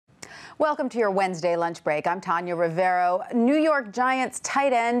Welcome to your Wednesday lunch break. I'm Tanya Rivero. New York Giants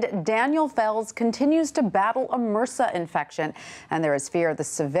tight end Daniel Fells continues to battle a MRSA infection, and there is fear the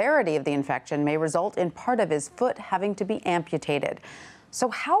severity of the infection may result in part of his foot having to be amputated. So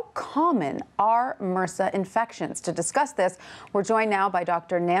how common are MRSA infections? To discuss this, we're joined now by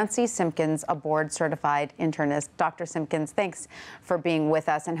Dr. Nancy Simpkins, a board-certified internist. Dr. Simpkins, thanks for being with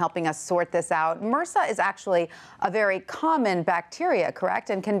us and helping us sort this out. MRSA is actually a very common bacteria, correct,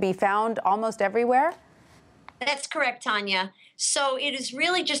 and can be found almost everywhere? That's correct, Tanya. So it is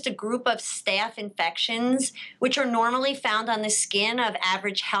really just a group of staph infections, which are normally found on the skin of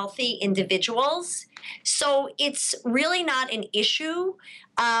average healthy individuals. So it's really not an issue.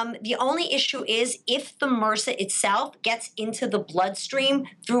 The only issue is if the MRSA itself gets into the bloodstream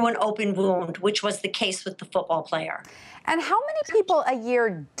through an open wound, which was the case with the football player. And how many people a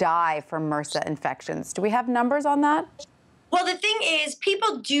year die from MRSA infections? Do we have numbers on that? Well, the thing is,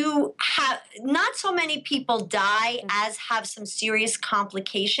 people do have, not so many people die as have some serious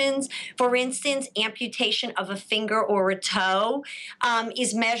complications. For instance, amputation of a finger or a toe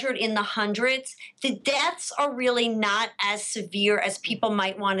is measured in the hundreds. The deaths are really not as severe as people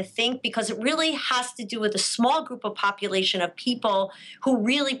might want to think, because it really has to do with a small group of population of people who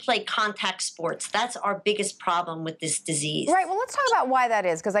really play contact sports. That's our biggest problem with this disease. Right. Well, let's talk about why that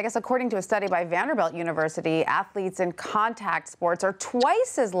is, because I guess according to a study by Vanderbilt University, athletes in contact sports are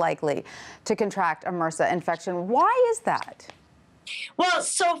twice as likely to contract a MRSA infection. Why is that? Well,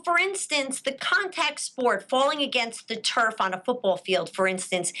 so for instance, the contact sport, falling against the turf on a football field, for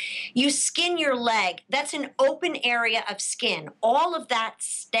instance, you skin your leg. That's an open area of skin. All of that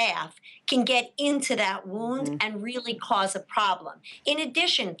staph can get into that wound and really cause a problem. In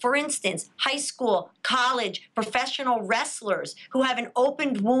addition, for instance, high school, college, professional wrestlers who have an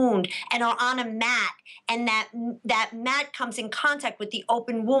opened wound and are on a mat, and that mat comes in contact with the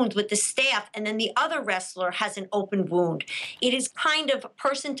open wound with the staph, and then the other wrestler has an open wound. It is kind of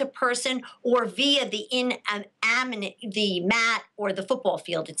person to person or via the mat or the football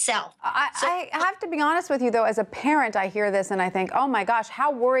field itself. I have to be honest with you, though, as a parent, I hear this and I think, oh my gosh,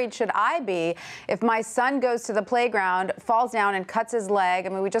 how worried should I be if my son goes to the playground, falls down and cuts his leg? I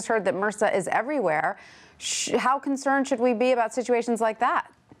mean, we just heard that MRSA is everywhere. How concerned should we be about situations like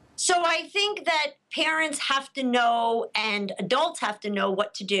that? So I think that parents have to know and adults have to know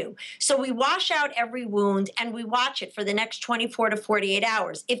what to do. So we wash out every wound and we watch it for the next 24 to 48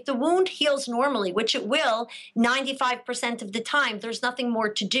 hours. If the wound heals normally, which it will 95% of the time, there's nothing more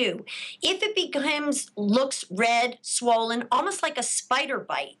to do. If it looks red, swollen, almost like a spider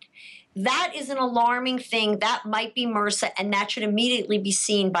bite, that is an alarming thing. That might be MRSA, and that should immediately be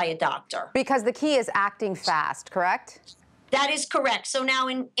seen by a doctor. Because the key is acting fast, correct? That is correct. So now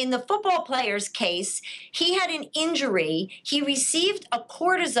in the football player's case, he had an injury. He received a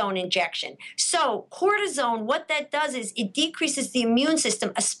cortisone injection. So cortisone, what that does is it decreases the immune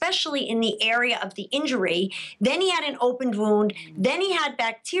system, especially in the area of the injury. Then he had an opened wound. Then he had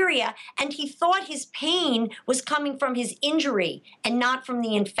bacteria, and he thought his pain was coming from his injury and not from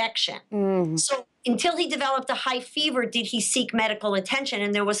the infection. So until he developed a high fever, did he seek medical attention?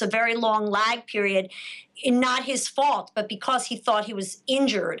 And there was a very long lag period, not his fault, but because he thought he was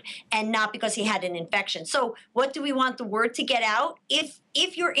injured and not because he had an infection. So what do we want the word to get out?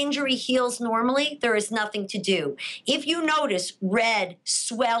 If your injury heals normally, there is nothing to do. If you notice red,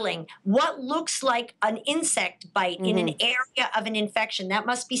 swelling, what looks like an insect bite in an area of an infection, that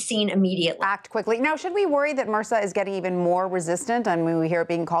must be seen immediately. Act quickly. Now, should we worry that MRSA is getting even more resistant? I mean, we hear it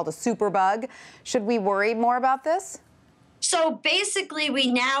being called a superbug. Should we worry more about this? So basically,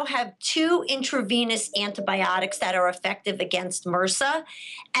 we now have 2 intravenous antibiotics that are effective against MRSA.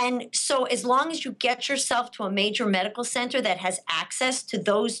 And so as long as you get yourself to a major medical center that has access to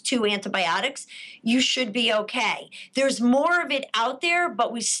those 2 antibiotics, you should be okay. There's more of it out there,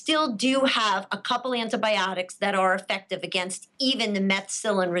 but we still do have a couple antibiotics that are effective against even the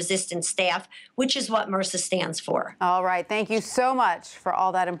Methicillin-Resistant Staph, which is what MRSA stands for. All right. Thank you so much for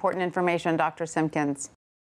all that important information, Dr. Simpkins.